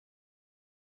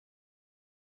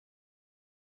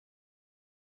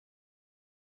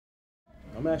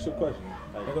I'm gonna ask you a question.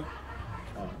 Like, Okay.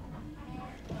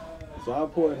 So how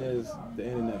important is the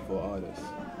internet for artists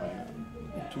right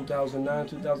now? 2009,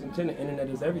 2010, the internet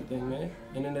is everything, man.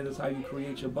 Internet is how you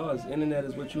create your buzz. Internet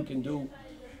is what you can do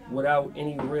without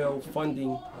any real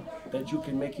funding that you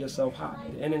can make yourself hot.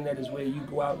 The internet is where you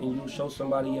go out and you show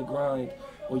somebody your grind,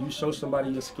 or you show somebody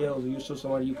your skills, or you show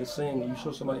somebody you can sing, or you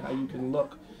show somebody how you can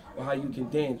look, or how you can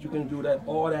dance. You can do that,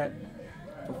 all that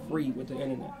for free with the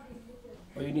internet.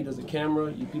 All you need is a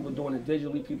camera. People doing it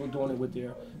digitally, people doing it with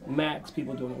their Macs,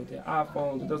 people doing it with their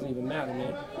iPhones. It doesn't even matter,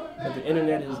 man. But the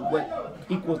internet is what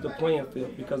equals the playing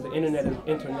field, because the internet is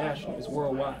international, it's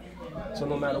worldwide. So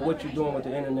no matter what you're doing with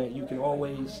the internet, you can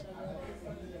always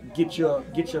get your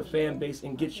fan base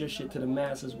and get your shit to the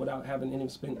masses without having to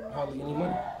spend hardly any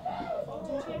money.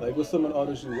 Like with some of the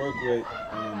artists you work with,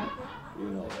 and you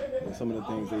know, and some of the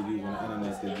things they use on the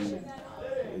internet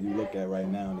that you look at right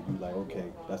now, and you like, okay,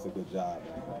 that's a good job.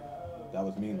 That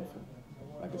was meaningful.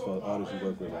 Like as far as artists you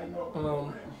work with right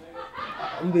now.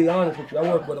 I'm gonna be honest with you. I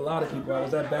work with a lot of people. I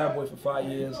was at Bad Boy for 5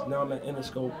 years. Now I'm at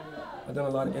Interscope. I've done a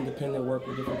lot of independent work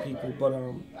with different people, but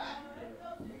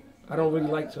I don't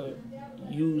really like to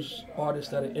use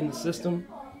artists that are in the system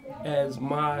as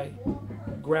my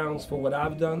grounds for what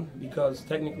I've done, because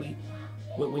technically,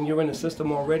 when you're in the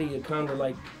system already, it kind of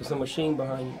like it's a machine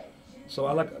behind you. So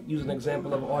I like to use an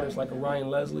example of an artist like a Ryan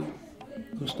Leslie,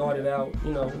 who started out,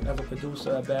 you know, as a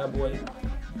producer at Bad Boy.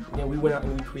 Then we went out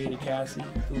and we created Cassie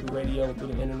through the radio and through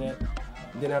the internet.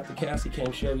 Then after Cassie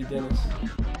came Sherry Dennis.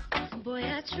 Boy,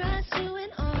 I trust you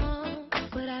and all,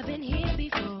 but I've been here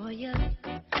before you.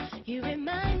 You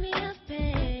remind me of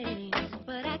pain,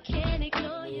 but I can't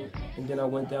ignore you. And then I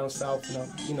went down south and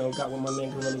I, you know, got with my man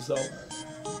Gorilla Zoe.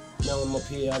 Now I'm up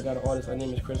here, I got an artist, her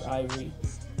name is Chris Ivory.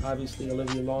 Obviously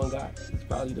Olivia is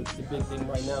probably the big thing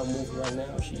right now, moving right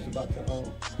now. She's about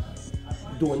to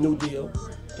do a new deal.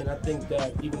 And I think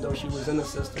that even though she was in the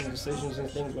system, decisions and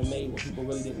things were made where people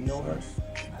really didn't know her.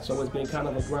 So it's been kind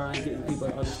of a grind, getting people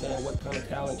to understand what kind of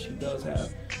talent she does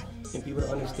have, and people to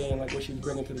understand like what she's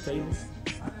bringing to the table.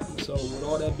 So with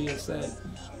all that being said,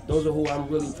 those are who I'm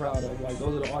really proud of. Like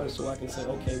those are the artists who I can say,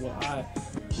 okay, well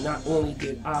not only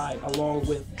did I, along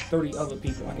with 30 other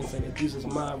people, I can say that this is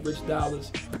mine. Rich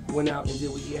Dollaz went out and did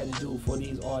what he had to do for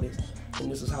these artists, and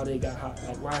this is how they got hot.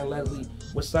 Like Ryan Leslie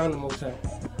was signed to Motown,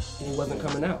 and he wasn't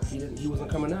coming out. He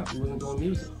wasn't coming out. He wasn't doing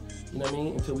music. You know what I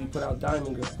mean? Until we put out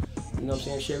Diamond Girl. You know what I'm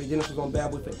saying? Sherry Dennis was on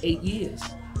Bad Boy for 8 years,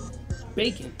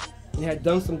 baking, and had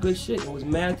done some good shit and was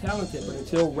mad talented. But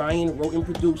until Ryan wrote and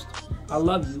produced I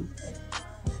Love You,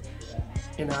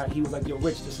 and he was like, yo,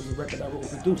 Rich, this is a record I wrote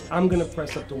and produced. I'm gonna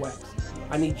press up the wax.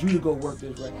 I need you to go work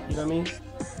this record. You know what I mean?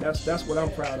 That's what I'm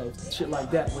proud of. Shit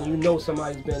like that. When you know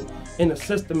somebody's been in the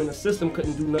system and the system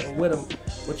couldn't do nothing with them,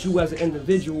 but you as an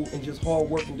individual and just hard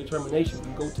work and determination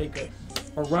can go take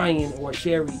a Ryan or a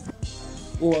Sherry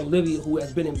or Olivia who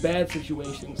has been in bad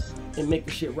situations and make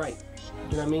the shit right.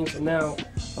 You know what I mean? So now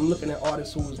I'm looking at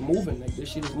artists who is moving. Like this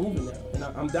shit is moving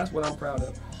now, and that's what I'm proud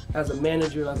of. As a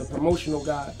manager, as a promotional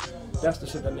guy, that's the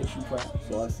shit that makes you proud.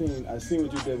 So I seen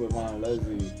what you did with Ryan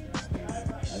Leslie.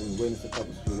 I witnessed a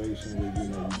couple situations where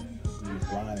you was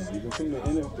grinding. Even from the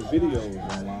videos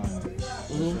online,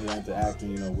 from the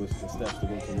interacting, you know, what's the steps to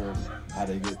go towards how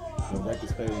they get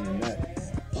records paid on the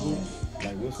net.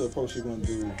 Like, what's the approach you're gonna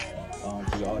do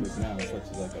for your artists now, such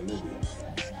as like Olivia?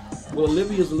 Well,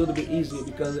 Olivia's a little bit easier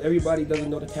because everybody doesn't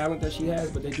know the talent that she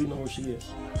has, but they do know who she is.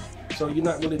 So you're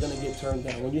not really gonna get turned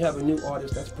down. When you have a new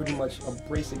artist that's pretty much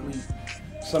basically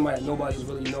somebody that nobody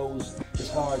really knows,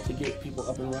 it's hard to get people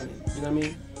up and running. You know what I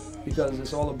mean? Because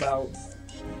it's all about,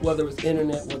 whether it's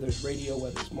internet, whether it's radio,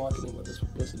 whether it's marketing, whether it's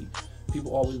publicity,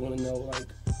 people always want to know, like,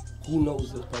 who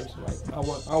knows this person? Like,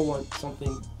 I want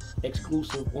something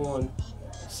exclusive on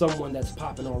someone that's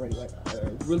popping already. Like,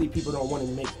 really, people don't want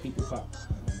to make people pop.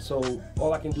 So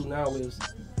all I can do now is,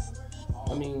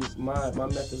 I mean, my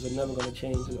methods are never going to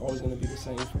change. It's always going to be the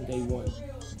same from day one.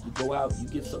 You go out, you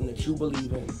get something that you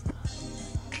believe in,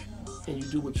 and you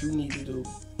do what you need to do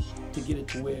to get it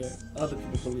to where other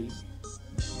people believe.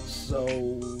 So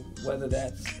whether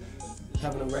that's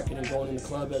having a record and going in the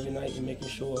club every night and making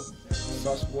sure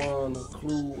Sus One or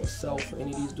Clue or Self or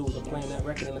any of these dudes are playing that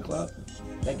record in the club,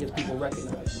 that gets people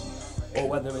recognized. Or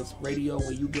whether it's radio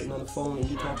where you getting on the phone and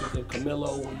you talking to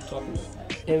Camilo or you talking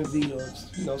to Envy or,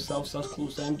 you know, Self, Sus, Clue,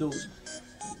 same dudes.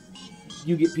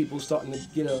 You get people starting to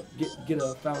get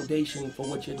a foundation for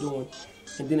what you're doing,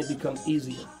 and then it becomes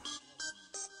easier.